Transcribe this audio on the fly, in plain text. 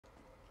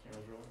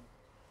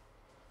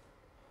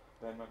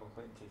Bad Michael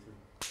Clayton, take 3.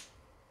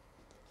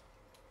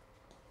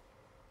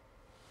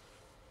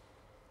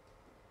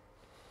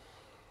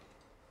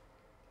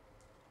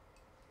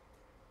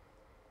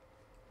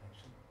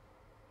 Action.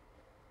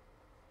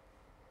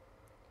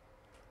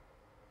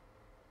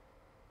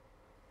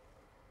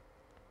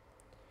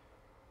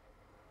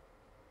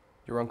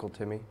 Your Uncle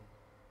Timmy,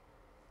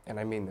 and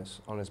I mean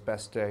this, on his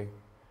best day,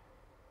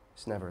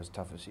 is never as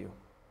tough as you.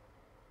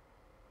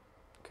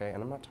 Okay,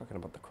 and I'm not talking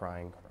about the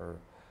crying or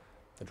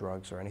the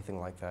drugs or anything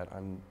like that.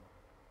 I'm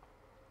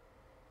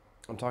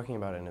talking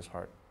about it in his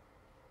heart.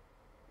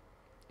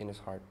 In his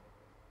heart.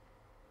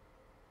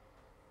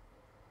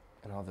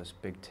 And all this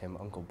Big Tim,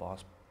 Uncle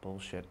Boss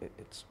bullshit,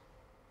 it's...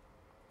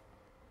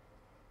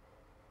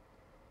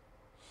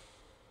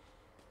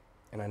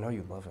 And I know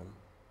you love him.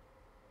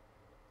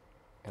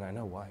 And I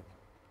know why.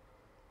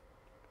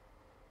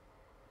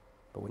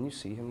 But when you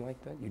see him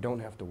like that, you don't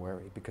have to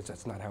worry, because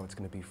that's not how it's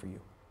going to be for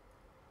you.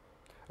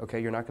 Okay,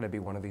 you're not going to be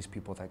one of these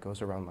people that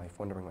goes around life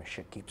wondering why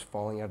shit keeps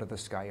falling out of the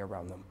sky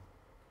around them.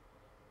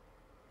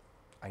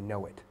 I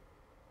know it.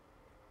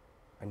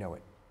 I know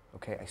it.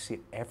 Okay, I see it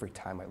every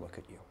time I look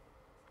at you.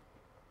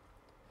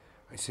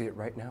 I see it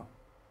right now.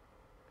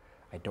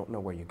 I don't know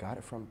where you got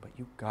it from, but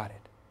you got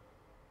it.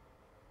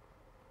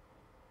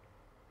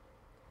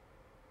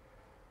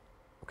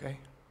 Okay?